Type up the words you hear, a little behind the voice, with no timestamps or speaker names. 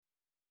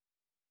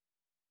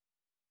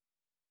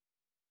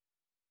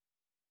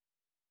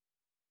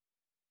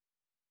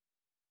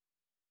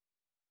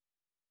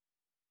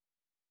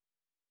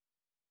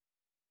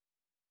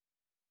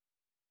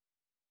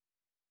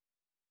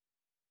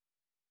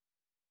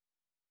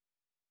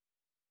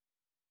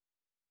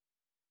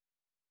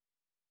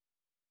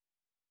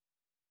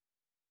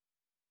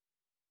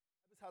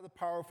has the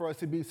power for us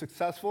to be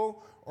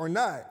successful or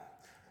not.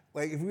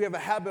 Like, if we have a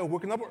habit of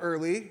waking up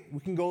early, we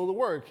can go to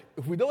work.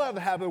 If we don't have a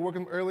habit of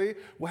waking up early,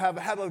 we'll have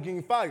a habit of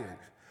getting fired.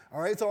 All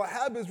right, so our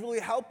habits really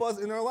help us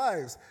in our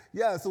lives.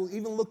 Yeah, so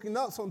even looking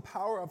up some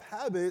power of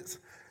habits,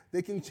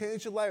 they can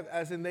change your life,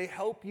 as in they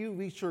help you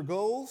reach your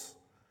goals,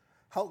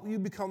 help you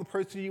become the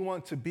person you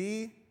want to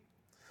be,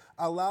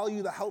 allow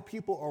you to help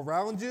people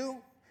around you,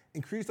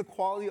 increase the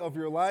quality of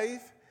your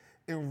life,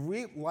 and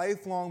reap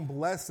lifelong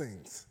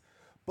blessings.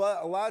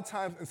 But a lot of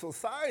times in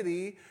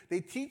society,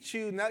 they teach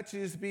you not to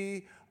just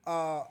be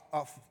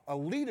a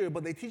leader,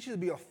 but they teach you to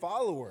be a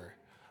follower.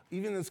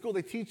 Even in school,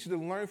 they teach you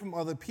to learn from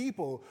other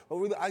people. But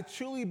really, I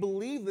truly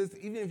believe this,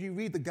 even if you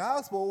read the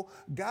gospel,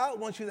 God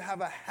wants you to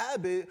have a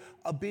habit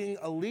of being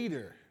a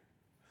leader.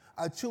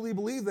 I truly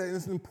believe that, and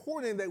it's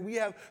important that we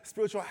have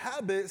spiritual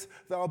habits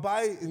that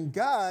abide in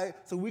God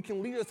so we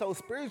can lead ourselves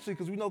spiritually,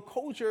 because we know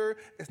culture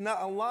is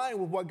not aligned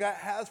with what God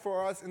has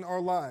for us in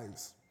our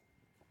lives.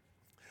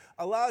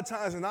 A lot of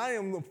times, and I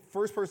am the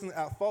first person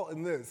at fault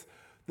in this,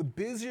 the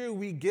busier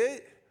we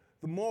get,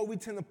 the more we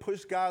tend to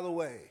push God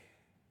away.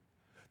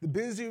 The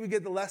busier we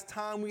get, the less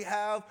time we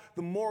have,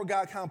 the more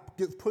God kind of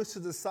gets pushed to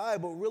the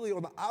side. But really,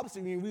 on the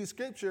opposite, when you read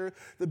Scripture,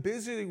 the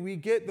busier we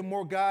get, the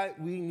more God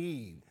we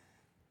need.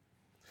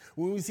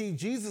 When we see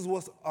Jesus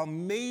was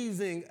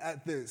amazing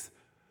at this.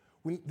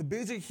 When the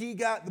busier he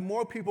got, the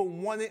more people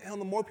wanted him,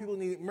 the more people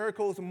needed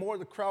miracles, the more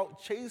the crowd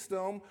chased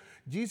him.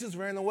 Jesus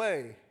ran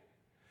away.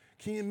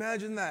 Can you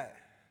imagine that?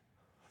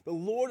 The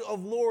Lord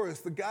of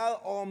Lords, the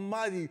God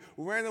Almighty,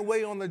 ran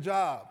away on the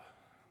job.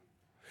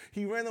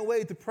 He ran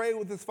away to pray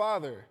with his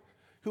Father.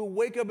 He would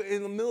wake up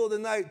in the middle of the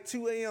night,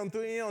 2 a.m.,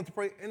 3 a.m., to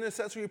pray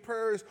intercessory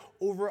prayers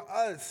over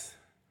us.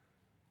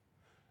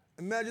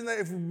 Imagine that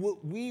if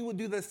we would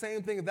do the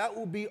same thing, that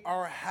would be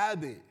our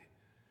habit.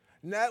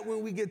 Not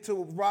when we get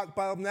to rock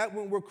bottom, not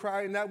when we're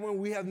crying, not when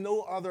we have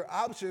no other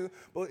option,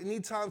 but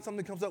anytime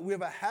something comes up, we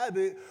have a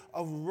habit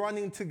of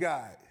running to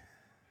God.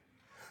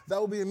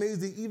 That would be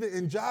amazing. Even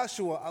in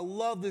Joshua, I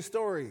love this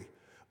story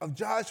of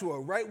Joshua.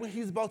 Right when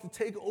he's about to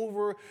take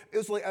over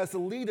Israel as the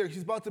leader,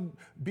 he's about to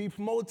be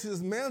promoted to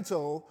his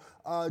mantle,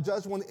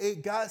 Joshua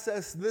 1:8, God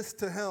says this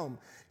to him.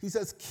 He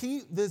says,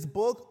 "Keep this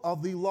book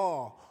of the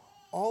law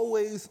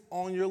always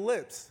on your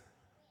lips.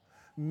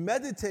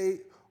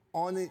 Meditate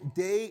on it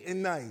day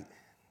and night,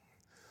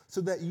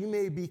 so that you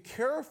may be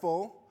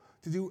careful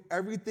to do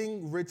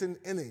everything written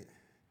in it.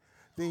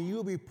 Then you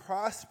will be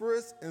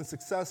prosperous and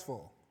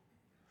successful."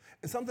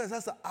 And sometimes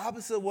that's the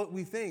opposite of what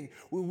we think.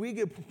 When we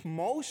get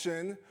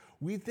promotion,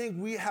 we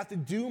think we have to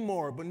do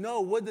more. But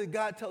no, what did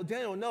God tell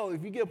Daniel? No,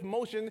 if you get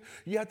promotion,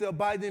 you have to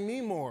abide in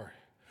me more.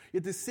 You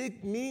have to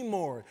seek me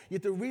more. You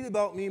have to read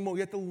about me more.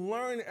 You have to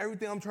learn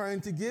everything I'm trying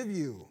to give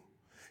you.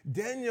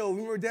 Daniel,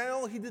 remember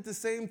Daniel? He did the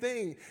same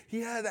thing. He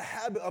had a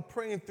habit of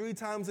praying 3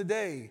 times a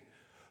day.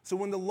 So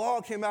when the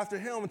law came after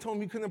him and told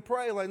him he couldn't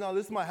pray, like, no,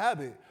 this is my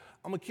habit.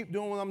 I'm going to keep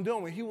doing what I'm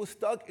doing. He was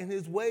stuck in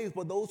his ways,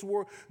 but those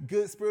were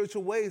good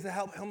spiritual ways that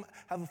help him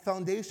have a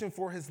foundation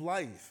for his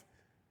life.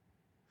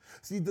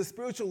 See, the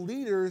spiritual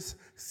leaders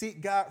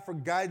seek God for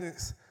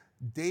guidance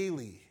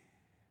daily.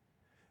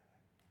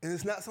 And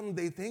it's not something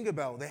they think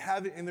about. They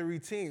have it in their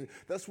routine.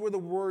 That's where the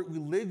word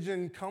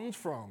religion comes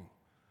from.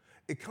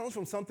 It comes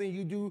from something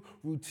you do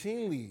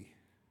routinely.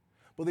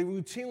 But they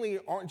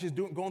routinely aren't just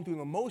going through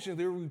the motions.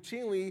 They're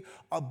routinely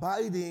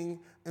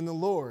abiding in the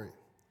Lord.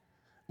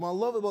 What I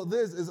love about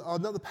this is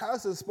another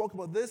pastor spoke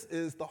about this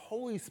is the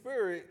Holy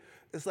Spirit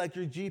is like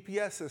your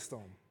GPS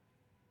system.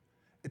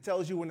 It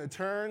tells you when to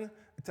turn.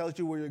 It tells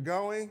you where you're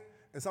going.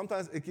 And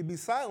sometimes it can be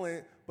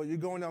silent, but you're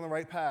going down the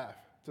right path.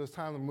 So it's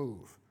time to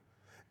move.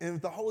 And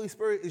if the Holy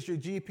Spirit is your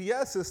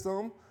GPS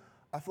system,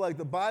 I feel like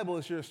the Bible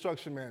is your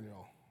instruction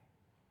manual.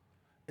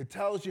 It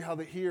tells you how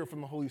to hear from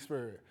the Holy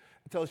Spirit.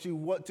 It tells you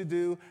what to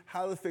do,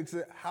 how to fix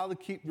it, how to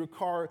keep your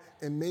car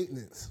in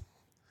maintenance.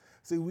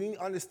 See, we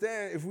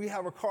understand if we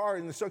have a car,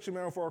 an instruction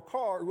manual for our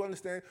car, we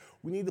understand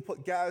we need to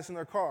put gas in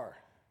our car.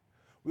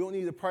 We don't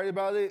need to pray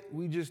about it.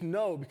 We just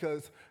know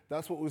because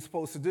that's what we're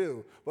supposed to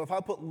do. But if I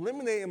put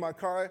lemonade in my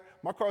car's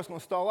going to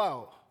stall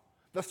out.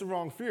 That's the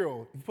wrong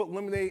fuel. If you put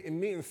lemonade in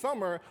me in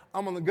summer,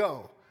 I'm going to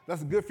go.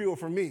 That's a good fuel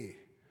for me.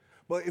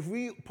 But if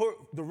we put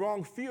the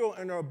wrong fuel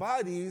in our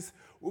bodies,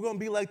 we're going to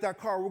be like that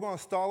car. We're going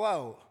to stall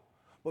out.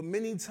 But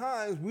many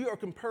times we are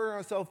comparing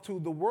ourselves to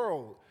the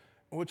world.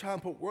 And we're trying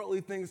to put worldly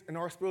things in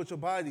our spiritual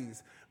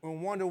bodies. And we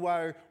wonder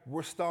why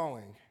we're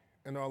stalling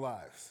in our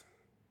lives.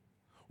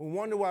 We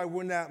wonder why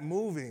we're not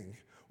moving.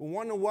 We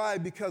wonder why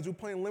because we're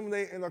putting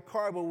lemonade in our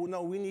car, but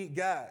no, we need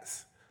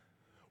gas.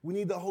 We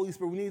need the Holy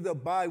Spirit. We need to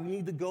abide. We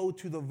need to go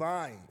to the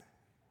vine.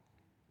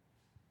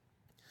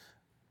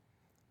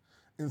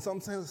 In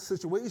some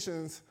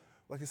situations,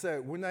 like I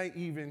said, we're not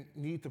even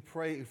need to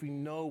pray if we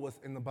know what's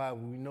in the Bible.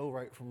 We know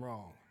right from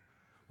wrong.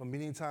 But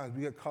many times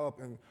we get caught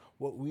up in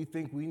what we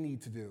think we need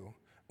to do,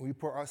 and we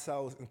put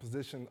ourselves in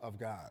position of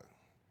God.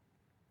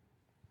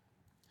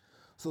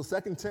 So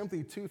 2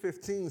 Timothy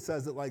 2:15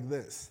 says it like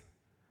this.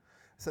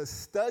 It says,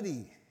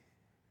 "Study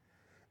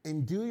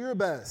and do your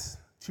best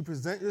to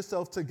present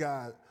yourself to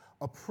God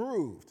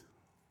approved,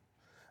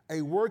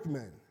 a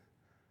workman,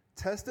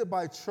 tested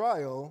by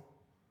trial,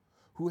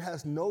 who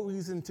has no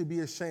reason to be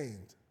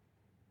ashamed,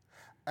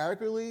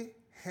 accurately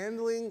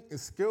handling and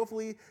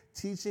skillfully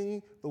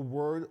teaching the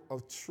word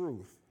of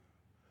truth.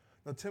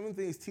 Now,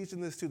 Timothy is teaching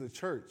this to the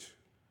church.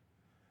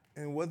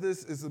 And what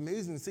this is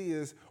amazing to see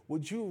is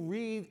what you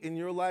read in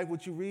your life,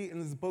 what you read in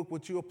this book,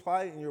 what you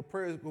apply in your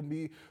prayers will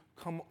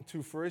come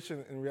to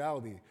fruition in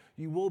reality.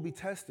 You will be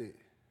tested.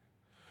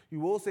 You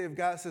will say if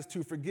God says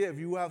to forgive,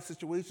 you will have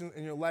situations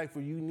in your life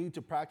where you need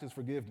to practice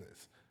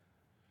forgiveness.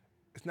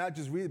 It's not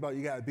just read about it,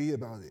 you got to be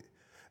about it.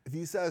 If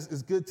he says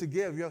it's good to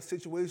give, you have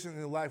situations in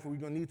your life where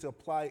you're going to need to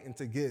apply and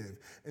to give.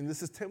 And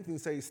this is Timothy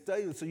saying,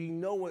 study it so you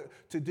know what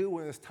to do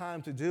when it's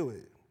time to do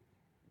it.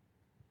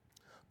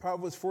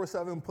 Proverbs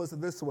 4:7 puts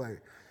it this way,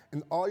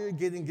 in all you're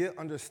getting, get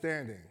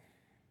understanding.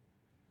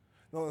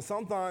 Now,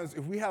 sometimes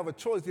if we have a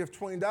choice, you have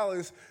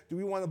 $20, do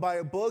we want to buy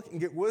a book and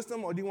get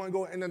wisdom, or do you want to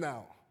go in and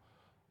out?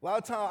 A lot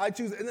of times I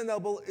choose in and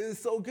out, but it is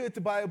so good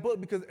to buy a book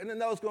because in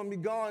and out is going to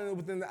be gone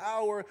within an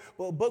hour,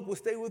 but a book will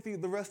stay with you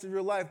the rest of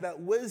your life,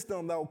 that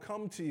wisdom that will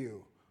come to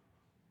you.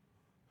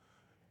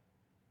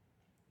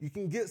 You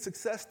can get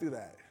success through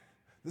that.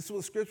 This is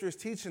what Scripture is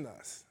teaching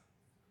us.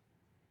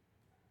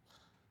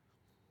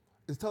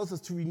 It tells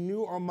us to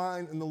renew our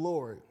mind in the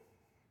Lord.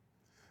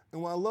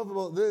 And what I love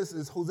about this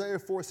is Hosea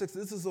 4:6.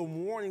 This is a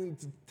warning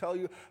to tell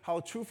you how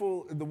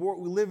truthful the world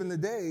we live in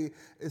today.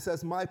 It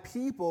says, my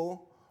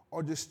people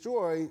are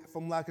destroyed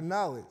from lack of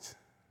knowledge.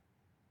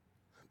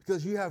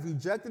 Because you have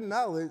rejected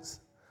knowledge,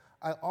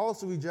 I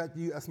also reject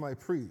you as my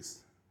priest.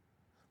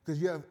 Because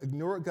you have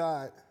ignored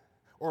God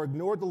or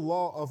ignored the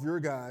law of your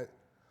God,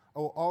 I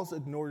will also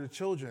ignore your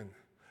children.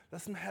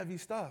 That's some heavy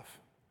stuff.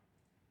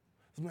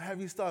 Some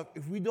heavy stuff.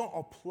 If we don't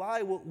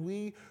apply what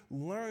we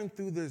learn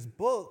through this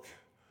book,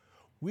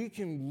 we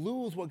can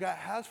lose what God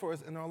has for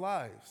us in our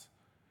lives.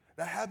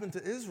 That happened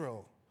to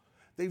Israel.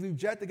 They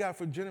rejected God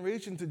from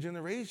generation to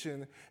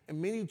generation,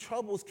 and many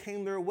troubles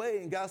came their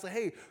way, and God said,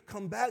 hey,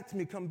 come back to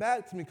me, come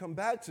back to me, come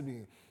back to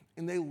me.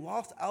 And they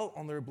lost out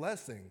on their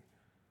blessing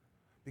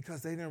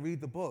because they didn't read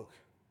the book,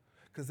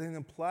 because they didn't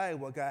apply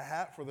what God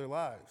had for their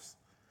lives.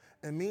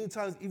 And many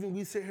times, even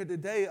we sit here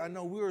today, I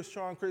know we are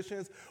strong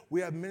Christians.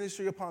 We have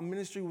ministry upon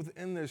ministry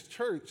within this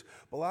church.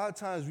 But a lot of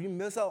times we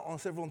miss out on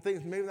several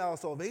things, maybe not our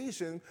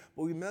salvation,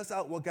 but we miss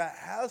out what God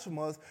has from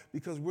us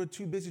because we're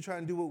too busy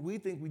trying to do what we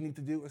think we need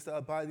to do instead of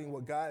abiding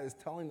what God is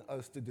telling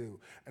us to do.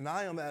 And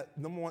I am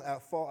number one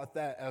at fault at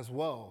that as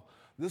well.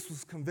 This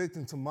was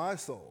convicting to my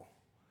soul.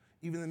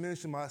 Even in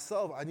ministry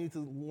myself, I need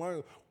to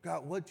learn,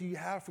 God, what do you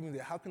have for me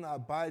there? How can I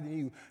abide in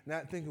you?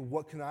 Not thinking,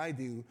 what can I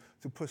do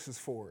to push this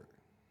forward?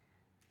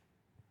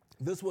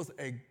 This was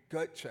a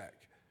gut check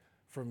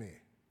for me.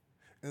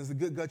 And it's a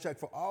good gut check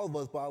for all of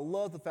us, but I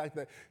love the fact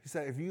that he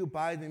said, if you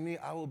abide in me,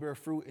 I will bear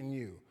fruit in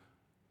you.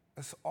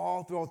 That's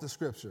all throughout the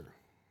scripture.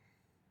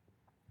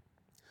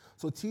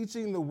 So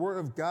teaching the word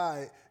of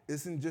God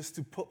isn't just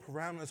to put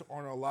parameters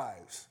on our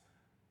lives.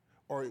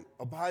 Or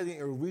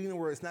abiding or reading the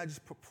word, it's not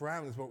just put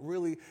parameters, but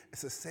really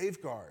it's a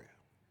safeguard.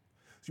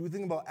 So you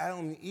think about Adam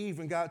and Eve,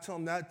 and God told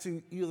them not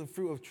to eat of the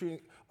fruit of tree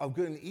of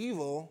good and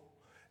evil,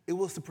 it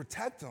was to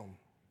protect them.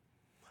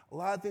 A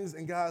lot of things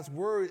in God's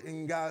word,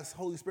 in God's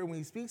Holy Spirit, when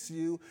he speaks to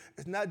you,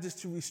 it's not just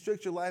to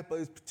restrict your life,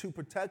 but it's to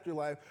protect your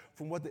life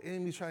from what the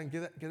enemy is trying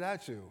to get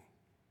at you.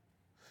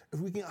 If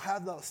we can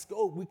have that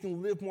scope, we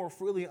can live more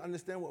freely and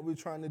understand what we're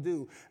trying to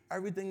do.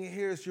 Everything in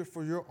here is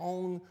for your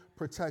own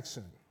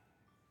protection.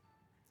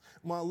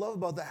 What I love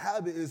about the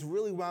habit is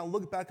really when I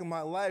look back in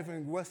my life,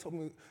 and Wes told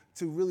me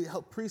to really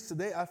help preach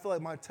today, I feel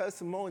like my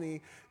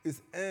testimony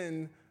is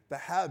in the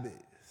habit.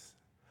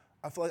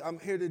 I feel like I'm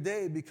here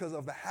today because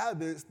of the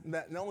habits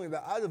that not only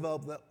that I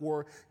developed that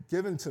were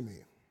given to me.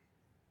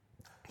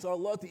 So I'd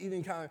love to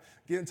even kind of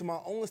get into my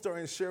own story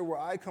and share where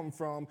I come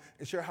from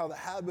and share how the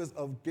habits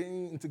of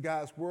getting into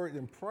God's word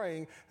and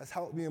praying has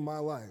helped me in my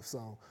life.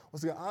 So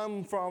once again,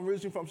 I'm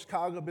originally from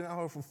Chicago. I've been out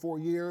here for 4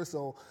 years.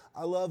 So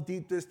I love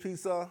deep dish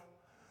pizza.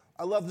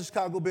 I love the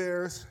Chicago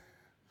Bears.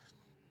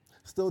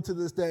 Still to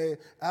this day,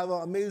 I have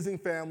an amazing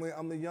family.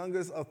 I'm the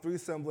youngest of 3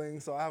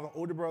 siblings, so I have an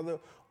older brother,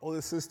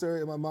 older sister,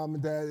 and my mom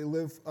and dad. They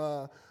live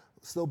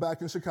still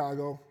back in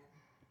Chicago.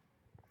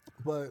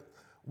 But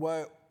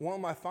what one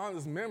of my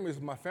fondest memories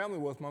of my family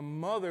was my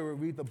mother would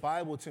read the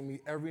Bible to me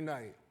every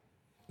night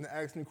and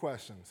ask me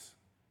questions.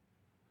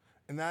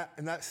 And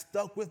that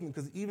stuck with me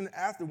because even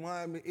after when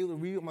I'm able to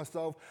read it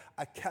myself,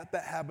 I kept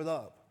that habit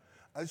up.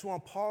 I just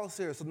want to pause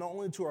here. So not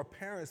only to our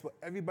parents, but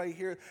everybody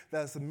here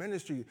that's in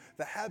ministry,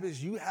 the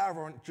habits you have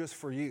aren't just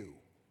for you.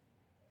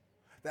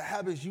 The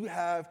habits you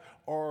have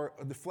are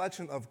a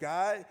reflection of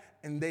God,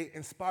 and they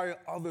inspire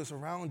others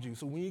around you.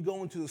 So when you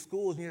go into the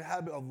schools, you have a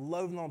habit of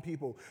loving on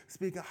people,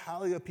 speaking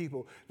highly of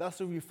people. That's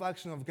a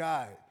reflection of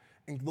God.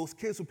 And those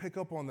kids will pick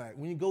up on that.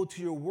 When you go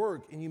to your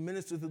work and you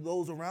minister to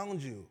those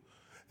around you,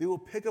 they will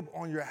pick up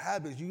on your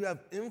habits. You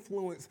have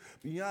influence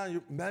beyond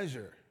your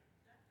measure.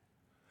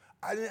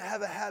 I didn't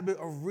have a habit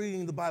of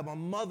reading the Bible.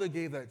 My mother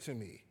gave that to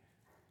me.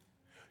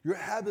 Your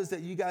habits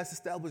that you guys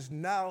establish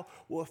now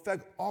will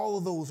affect all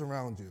of those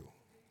around you.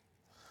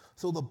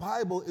 So the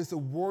Bible is the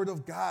Word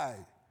of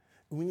God.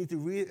 And we need to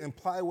read it and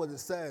apply what it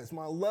says.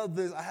 I love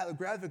this. I had a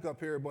graphic up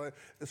here, but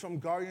it's from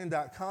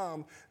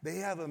Guardian.com. They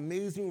have an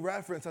amazing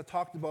reference. I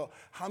talked about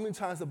how many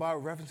times the Bible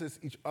references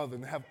each other,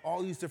 and they have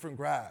all these different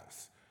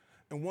graphs.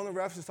 And one of the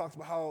references talks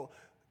about how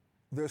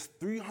there's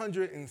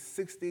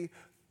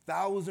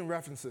 360,000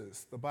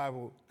 references the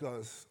Bible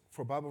does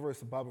for Bible verse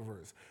to Bible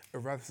verse. It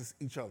references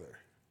each other.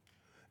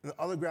 And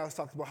the other graphs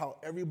talks about how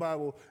every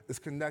Bible is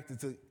connected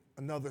to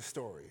another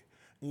story.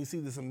 And you see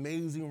this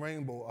amazing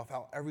rainbow of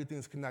how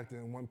everything's connected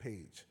in one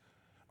page.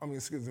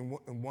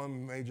 In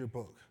one major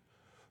book.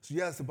 So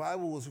yes, the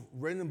Bible was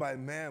written by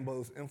man, but it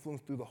was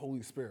influenced through the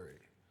Holy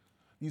Spirit.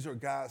 These are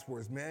God's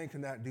words. Man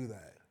cannot do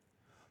that.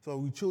 So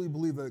we truly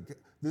believe that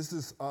this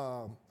is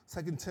 2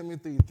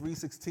 Timothy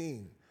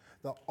 3:16,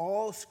 that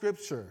all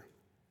Scripture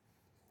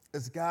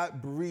is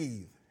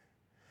God-breathed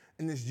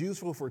and is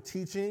useful for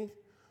teaching,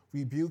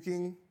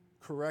 rebuking,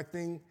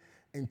 correcting,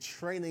 and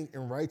training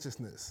in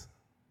righteousness.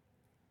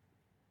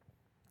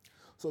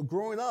 So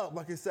growing up,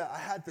 like I said, I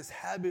had this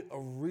habit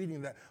of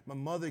reading that my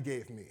mother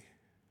gave me.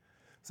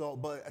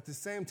 But at the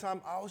same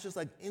time, I was just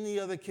like any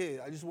other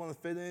kid. I just wanted to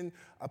fit in.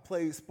 I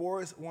played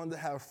sports, wanted to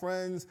have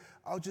friends.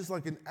 I was just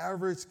like an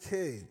average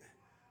kid.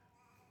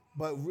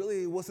 But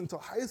really, it wasn't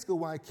until high school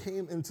when I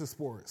came into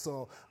sports.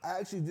 So I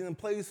actually didn't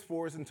play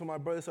sports until my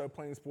brother started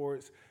playing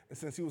sports. And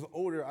since he was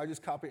older, I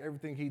just copied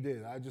everything he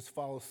did. I just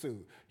followed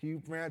suit. He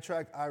ran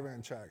track, I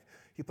ran track.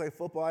 He played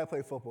football, I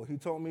played football. He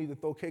told me to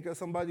throw cake at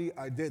somebody,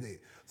 I did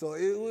it. So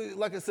it was,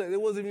 like I said, it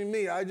wasn't even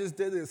me. I just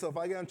did it. So if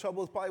I got in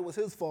trouble, it probably was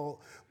his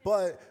fault.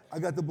 But I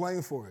got the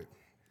blame for it.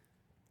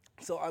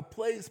 So I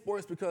played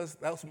sports because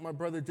that's what my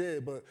brother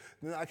did. But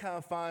then I kind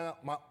of found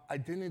out my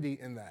identity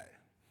in that.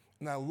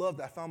 And I loved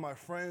it. I found my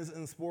friends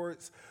in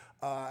sports.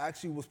 I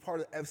actually was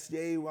part of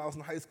FCA when I was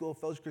in high school,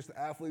 Fellowship Christian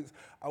Athletes.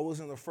 I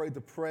wasn't afraid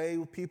to pray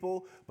with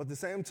people. But at the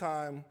same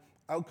time,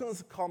 I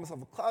couldn't call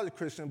myself a closet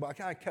Christian, but I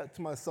kind of kept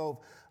to myself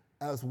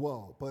as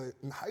well. But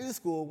in high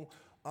school,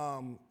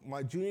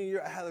 my junior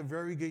year, I had a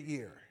very good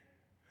year.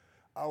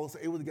 I was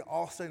able to get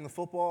all-state in the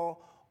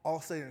football,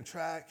 all-state in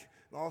track,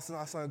 and all of a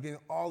sudden I started getting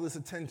all this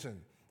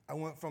attention. I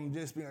went from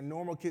just being a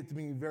normal kid to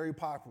being very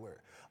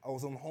popular. I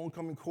was on the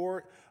homecoming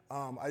court.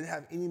 I didn't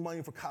have any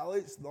money for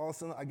college. All of a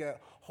sudden, I got a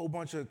whole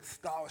bunch of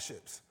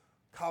scholarships,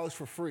 college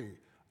for free.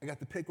 I got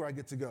to pick where I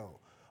get to go.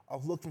 I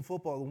was looking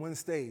football to win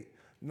state.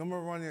 Number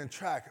running in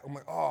track. I'm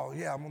like, oh,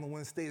 yeah, I'm going to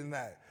win state in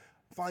that.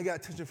 Finally got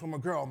attention from a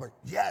girl. I'm like,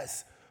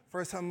 yes.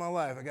 First time in my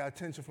life, I got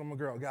attention from a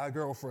girl, got a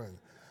girlfriend.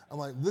 I'm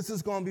like, this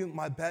is going to be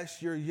my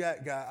best year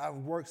yet, God. I've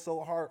worked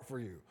so hard for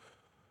you.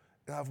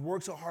 And I've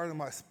worked so hard in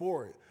my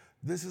sport.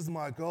 This is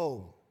my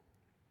goal.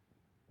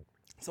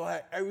 So I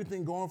had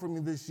everything going for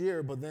me this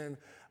year, but then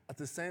at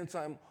the same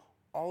time,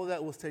 all of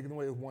that was taken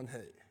away with one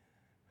hit.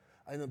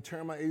 I ended up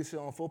tearing my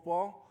ACL in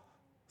football,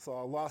 so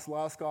I lost a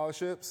lot of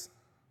scholarships,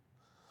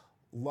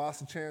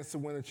 lost a chance to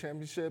win a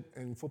championship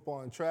in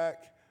football and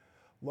track,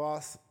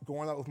 lost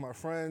going out with my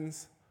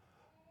friends.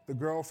 The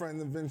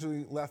girlfriend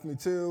eventually left me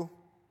too.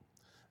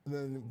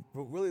 But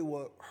really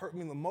what hurt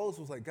me the most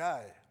was like,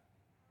 God,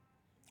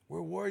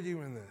 where were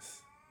you in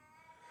this?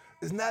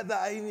 It's not that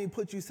I didn't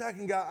put you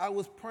second, God. I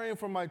was praying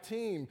for my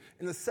team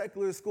in the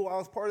secular school. I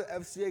was part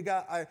of FCA,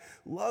 God. I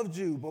loved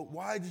you, but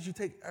why did you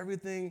take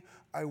everything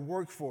I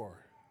worked for?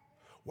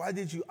 Why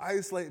did you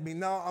isolate me?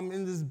 Now I'm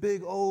in this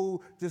big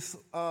old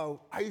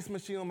ice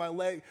machine on my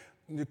leg,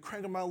 and you're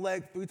cranking my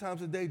leg 3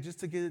 times a day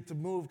just to get it to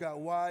move. God,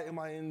 why am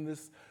I in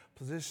this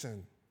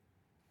position?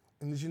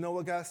 And did you know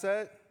what God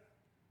said?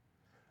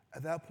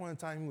 At that point in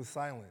time, he was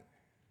silent.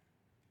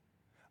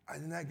 I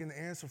did not get an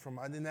answer from him.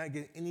 I did not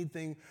get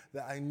anything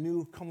that I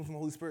knew coming from the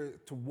Holy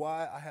Spirit to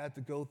why I had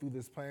to go through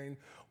this pain,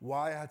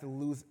 why I had to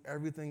lose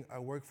everything I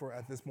worked for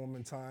at this moment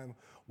in time,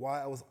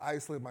 why I was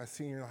isolated my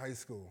senior year in high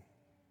school.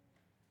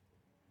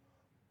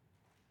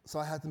 So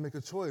I had to make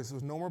a choice. There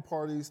was no more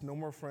parties, no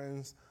more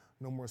friends,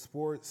 no more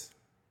sports.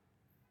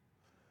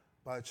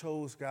 But I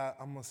chose, God,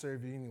 I'm going to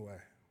serve you anyway.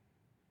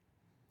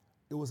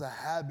 It was a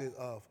habit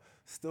of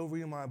still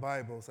reading my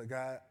Bible. It's like,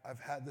 God,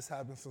 I've had this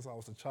happen since I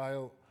was a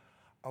child.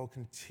 I will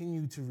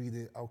continue to read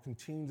it. I will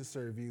continue to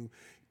serve you,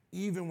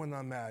 even when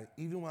I'm mad,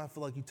 even when I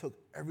feel like you took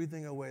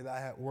everything away that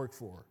I had worked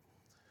for.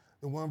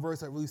 The one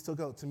verse that really stuck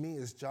out to me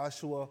is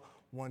Joshua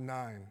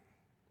 1:9. It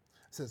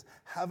says,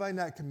 have I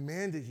not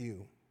commanded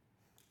you,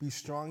 be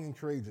strong and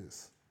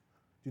courageous.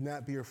 Do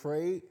not be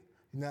afraid.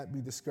 Do not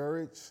be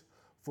discouraged.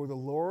 For the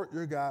Lord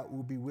your God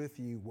will be with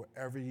you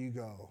wherever you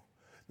go.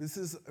 This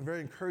is a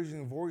very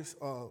encouraging voice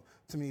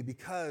to me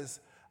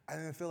because I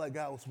didn't feel like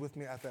God was with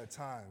me at that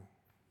time.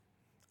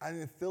 I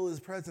didn't feel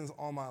his presence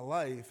all my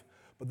life,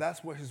 but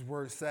that's what his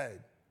word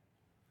said.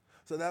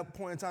 So at that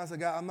point in time, I said,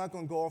 God, I'm not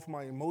going to go off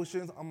my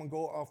emotions. I'm going to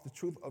go off the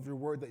truth of your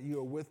word that you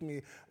are with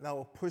me, and I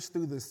will push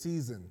through this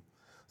season.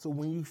 So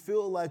when you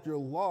feel like you're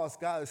lost,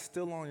 God is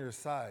still on your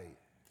side.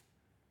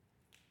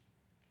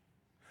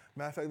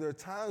 Matter of fact, there are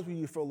times when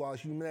you feel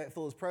lost. You may not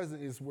feel his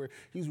presence is where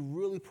he's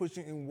really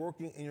pushing and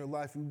working in your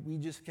life. We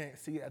just can't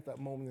see it at that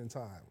moment in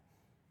time.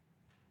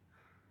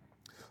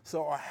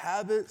 So our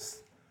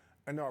habits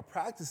and our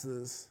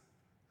practices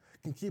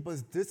can keep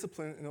us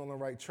disciplined and on the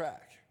right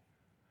track.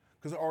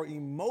 Because our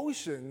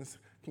emotions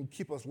can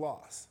keep us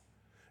lost.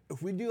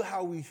 If we do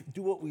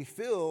what we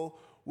feel,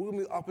 we're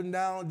gonna be up and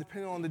down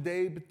depending on the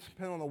day,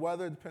 depending on the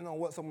weather, depending on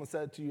what someone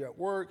said to you at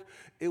work.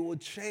 It will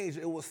change,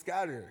 it will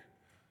scatter.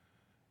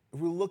 If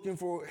we're looking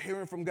for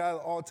hearing from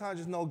God all the time,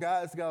 just know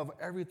God is the God of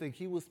everything.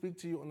 He will speak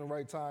to you in the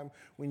right time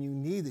when you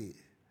need it.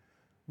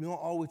 We don't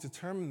always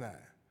determine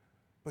that.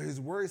 But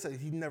his word says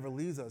he never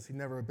leaves us, he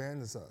never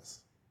abandons us.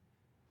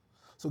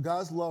 So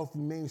God's love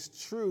remains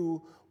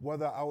true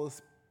whether I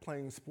was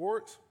playing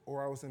sports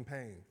or I was in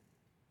pain.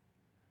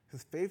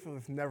 His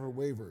faithfulness never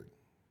wavered.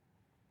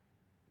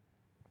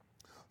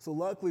 So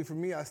luckily for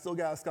me, I still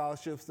got a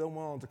scholarship, still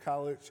went on to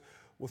college,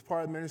 was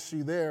part of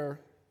ministry there.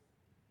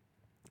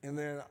 And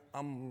then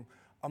I'm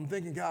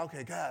thinking, God,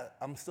 okay, God,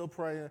 I'm still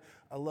praying.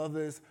 I love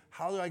this.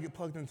 How do I get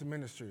plugged into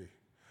ministry?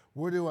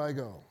 Where do I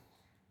go?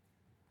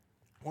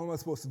 What am I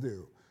supposed to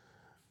do?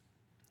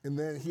 And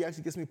then he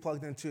actually gets me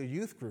plugged into a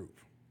youth group.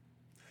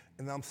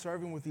 And I'm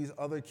serving with these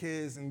other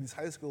kids and these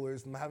high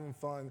schoolers, and I'm having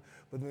fun.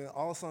 But then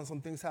all of a sudden,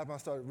 some things happen. I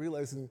started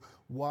realizing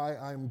why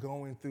I'm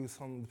going through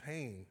some of the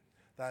pain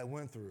that I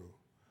went through.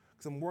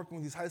 Because I'm working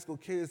with these high school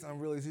kids, and I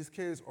realize these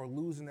kids are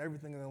losing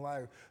everything in their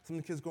life. Some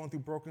of the kids going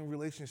through broken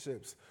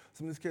relationships.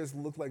 Some of these kids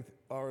look like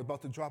are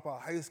about to drop out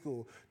of high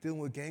school, dealing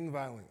with gang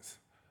violence.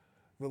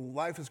 The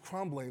life is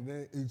crumbling.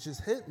 Then it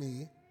just hit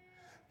me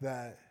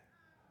that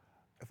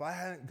if I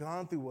hadn't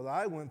gone through what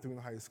I went through in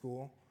high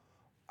school,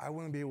 I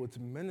wouldn't be able to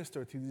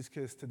minister to these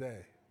kids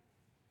today.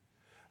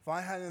 If I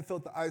hadn't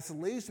felt the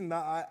isolation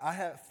that I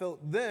had felt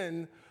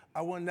then,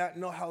 I would not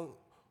know how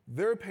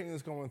their pain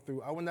is going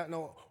through. I would not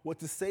know what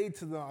to say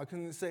to them. I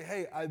couldn't say,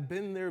 hey, I've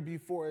been there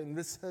before, and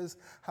this is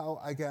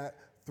how I got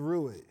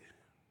through it.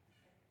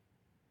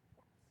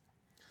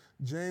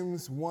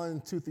 James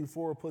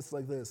 1:2-4 puts it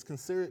like this: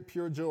 consider it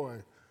pure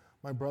joy,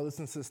 my brothers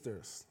and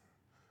sisters,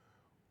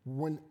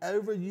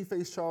 whenever you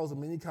face trials of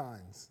many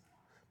kinds,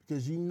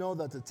 because you know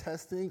that the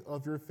testing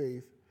of your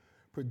faith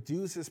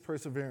produces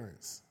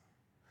perseverance.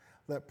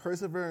 Let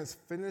perseverance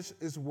finish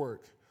its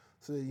work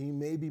so that you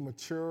may be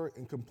mature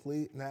and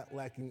complete, not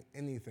lacking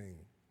anything.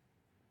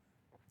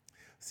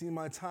 See, in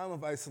my time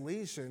of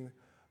isolation,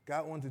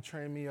 God wanted to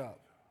train me up.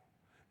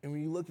 And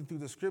when you look through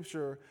the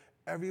scripture,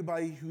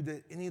 everybody who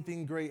did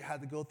anything great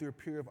had to go through a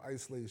period of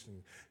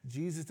isolation.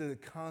 Jesus did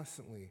it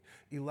constantly.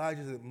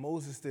 Elijah did it.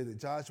 Moses did it.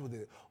 Joshua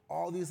did it.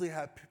 All these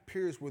had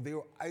periods where they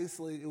were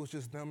isolated. It was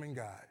just them and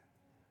God.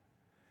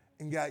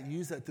 And God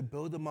used that to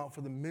build them up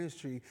for the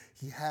ministry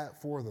he had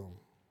for them.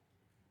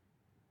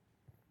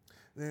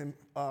 Then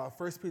 1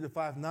 Peter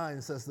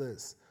 5:9 says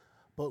this: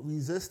 but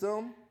resist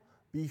them,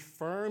 be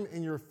firm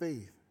in your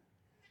faith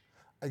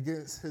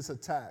against his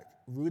attack,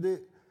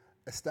 rooted,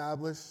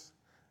 established,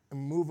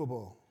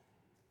 immovable,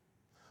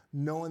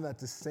 knowing that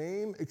the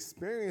same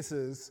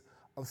experiences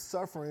of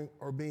suffering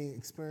are being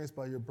experienced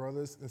by your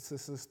brothers and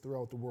sisters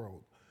throughout the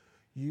world.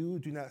 You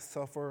do not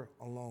suffer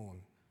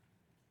alone.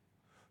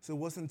 So it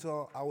wasn't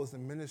until I was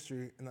in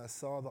ministry and I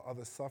saw the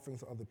other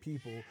sufferings of other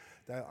people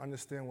that I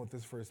understand what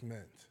this verse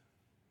meant.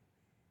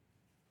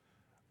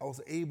 I was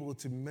able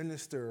to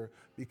minister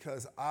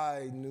because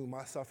I knew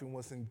my suffering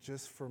wasn't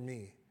just for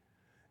me.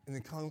 And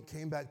it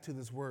came back to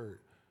this word.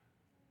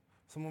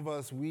 Some of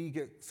us, we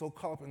get so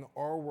caught up in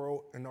our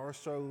world, in our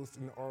struggles,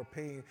 in our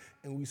pain,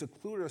 and we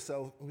seclude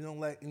ourselves, and we don't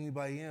let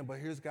anybody in. But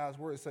here's God's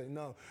word saying,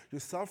 no,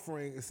 your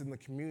suffering is in the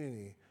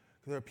community.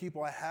 There are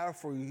people I have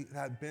for you that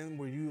have been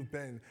where you've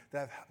been,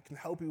 that can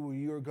help you where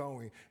you're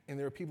going. And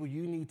there are people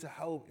you need to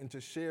help and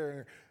to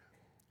share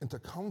and to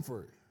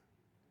comfort.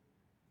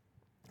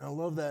 And I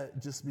love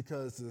that just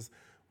because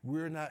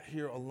we're not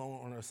here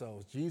alone on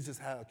ourselves. Jesus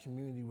had a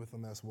community with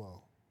them as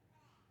well.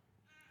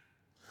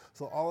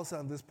 So all of a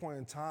sudden, at this point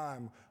in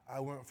time, I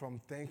went from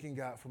thanking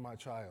God for my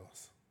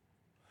trials.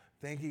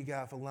 Thank you,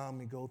 God, for allowing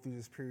me to go through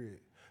this period.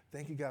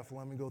 Thank you, God, for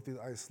letting me go through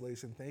the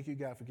isolation. Thank you,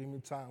 God, for giving me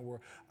time where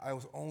I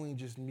was only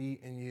just me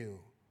and you.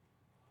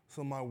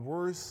 So my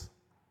worst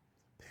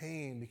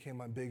pain became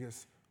my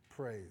biggest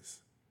praise.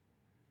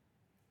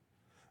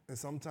 And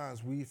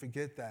sometimes we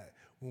forget that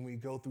when we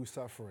go through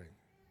suffering.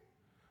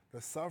 The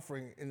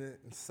suffering in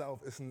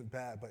itself isn't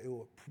bad, but it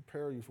will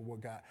prepare you for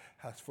what God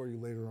has for you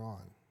later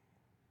on.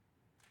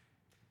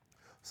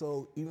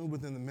 So even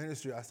within the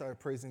ministry, I started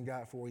praising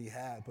God for what he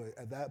had. But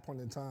at that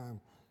point in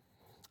time,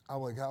 I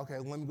was like, okay,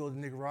 let me go to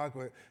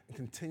Nicaragua and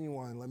continue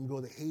on. Let me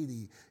go to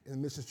Haiti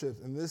and mission trips.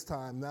 And this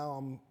time, now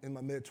I'm in my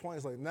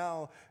mid-20s. Like,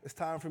 now it's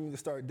time for me to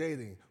start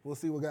dating. We'll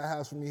see what God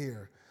has for me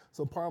here.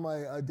 So part of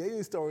my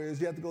dating story is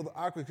you have to go to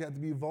awkward. You have to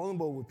be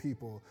vulnerable with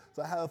people.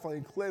 So I have a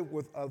funny clip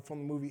from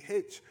the movie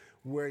Hitch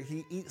where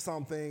he eats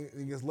something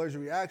and he gets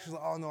allergic reactions.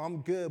 Like, oh, no,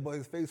 I'm good. But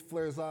his face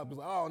flares up. He's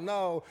like, oh,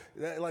 no.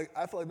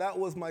 I feel like that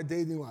was my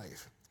dating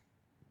life.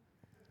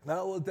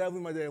 That was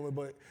definitely my daily,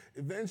 but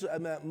eventually I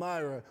met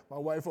Myra, my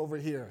wife over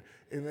here.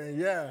 And then,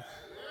 yeah.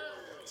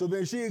 So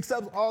then she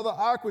accepts all the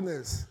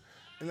awkwardness.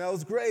 And that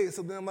was great.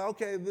 So then I'm like,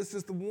 okay, this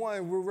is the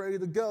one. We're ready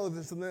to go.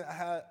 So then I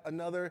had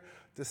another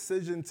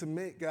decision to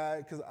make, God,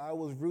 because I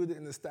was rooted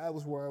and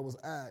established where I was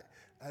at.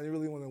 I didn't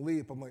really want to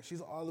leave. I'm like,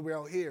 she's all the way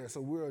out here. So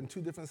we're on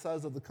two different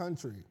sides of the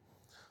country.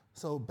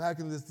 So back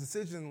in this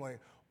decision, like,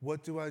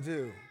 what do I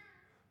do?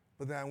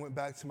 But then I went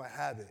back to my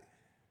habit.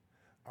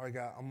 All right,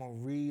 God, I'm going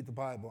to read the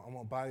Bible. I'm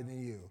going to abide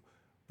in you.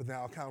 But then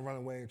I'll kind of run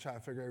away and try to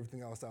figure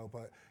everything else out.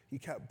 But he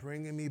kept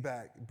bringing me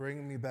back,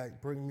 bringing me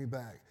back, bringing me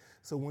back.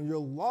 So when you're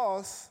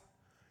lost,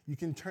 you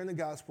can turn to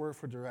God's word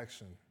for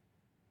direction.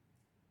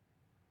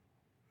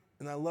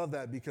 And I love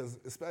that because,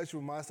 especially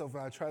with myself,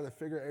 when I try to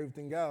figure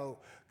everything out,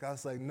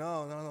 God's like,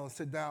 no,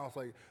 sit down. It's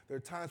like there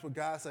are times where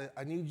God said,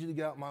 I need you to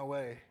get out my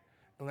way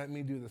and let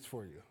me do this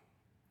for you.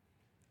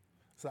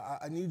 So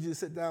I need you to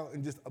sit down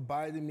and just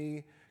abide in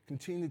me,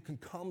 continue to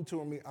come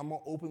to me. I'm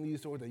going to open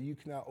these doors that you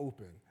cannot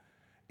open.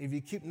 If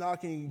you keep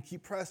knocking, you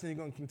keep pressing, you're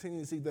going to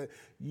continue to see that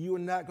you are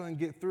not going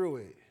to get through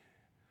it.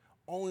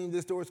 Only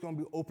this door is going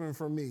to be open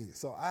for me.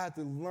 So I had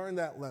to learn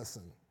that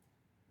lesson.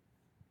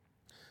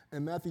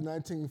 In Matthew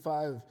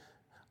 19:5,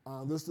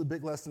 this is a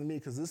big lesson to me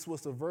because this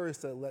was the verse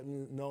that let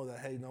me know that,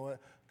 hey, you know what?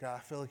 God, I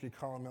feel like you're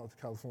calling me out to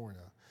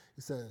California.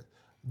 He said,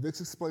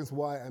 this explains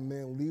why a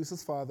man leaves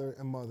his father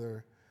and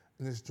mother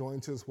and is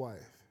joined to his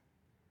wife.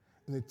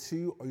 And the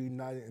two are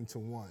united into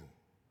one.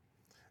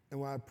 And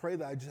when I pray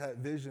that, I just had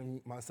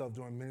vision myself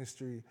doing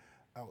ministry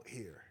out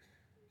here.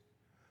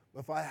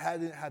 If I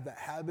hadn't had that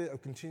habit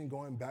of continuing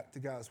going back to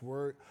God's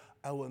word,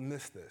 I would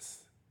miss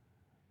this.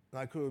 And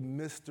I could have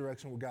missed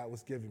direction what God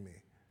was giving me.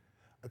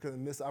 I could have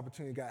missed the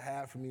opportunity God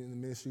had for me in the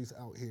ministries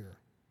out here.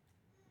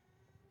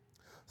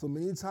 So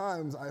many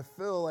times I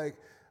feel like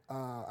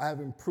I have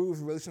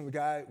improved relationship with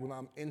God when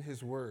I'm in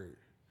his word.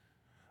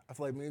 I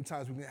feel like many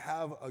times we can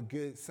have a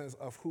good sense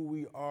of who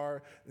we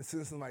are, a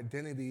sense of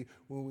identity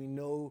when we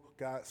know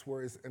God's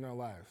word is in our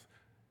lives.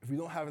 If we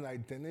don't have an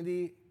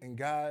identity in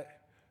God,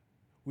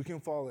 we can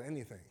follow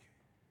anything.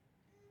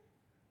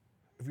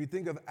 If you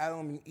think of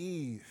Adam and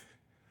Eve,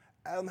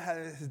 Adam had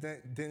his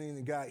identity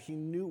in God. He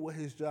knew what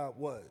his job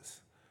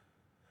was.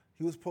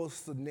 He was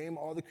supposed to name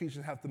all the creatures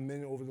and have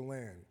dominion over the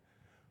land.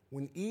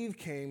 When Eve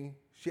came,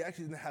 she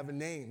actually didn't have a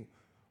name,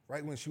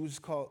 right? When she was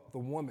just called the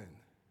woman.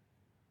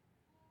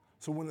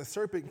 So when the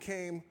serpent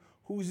came,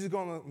 who was he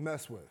going to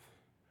mess with?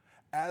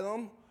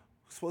 Adam,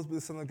 supposed to be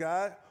the son of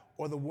God,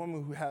 or the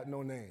woman who had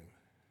no name?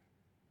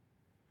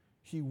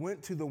 He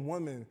went to the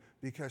woman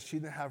because she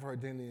didn't have her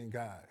identity in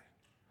God.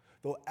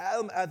 Though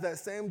Adam at that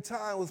same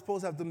time was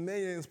supposed to have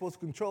dominion and supposed to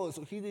control it,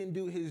 so he didn't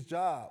do his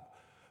job.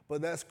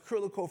 But that's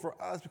critical for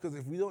us because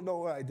if we don't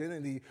know our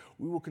identity,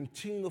 we will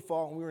continue to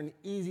fall and we're an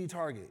easy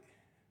target.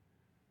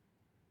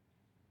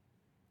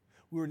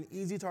 We're an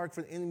easy target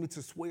for the enemy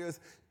to sway us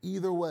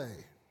either way.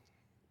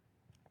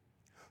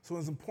 So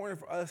it's important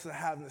for us to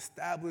have an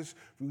established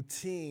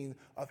routine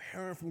of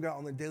hearing from God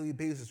on a daily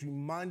basis,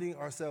 reminding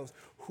ourselves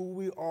who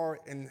we are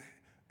in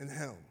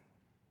him.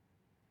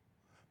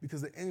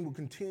 Because the enemy will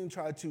continue to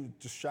try to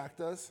distract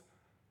us,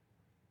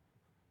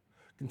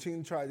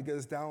 continue to try to get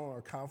us down on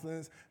our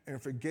confidence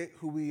and forget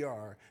who we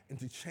are and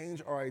to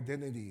change our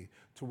identity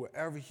to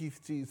wherever he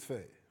sees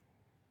fit.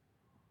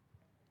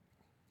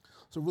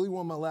 So really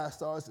one of my last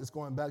thoughts is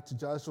going back to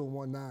Joshua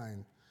 1:9.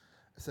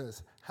 It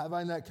says, have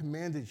I not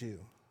commanded you?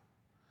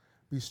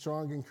 Be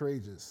strong and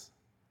courageous.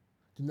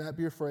 Do not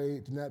be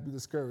afraid, do not be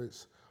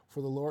discouraged,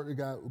 for the Lord your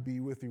God will be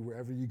with you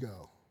wherever you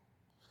go.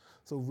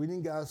 So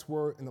reading God's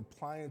word and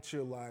applying it to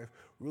your life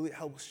really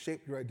helps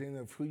shape your identity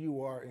of who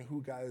you are and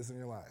who God is in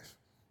your life.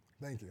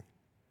 Thank you.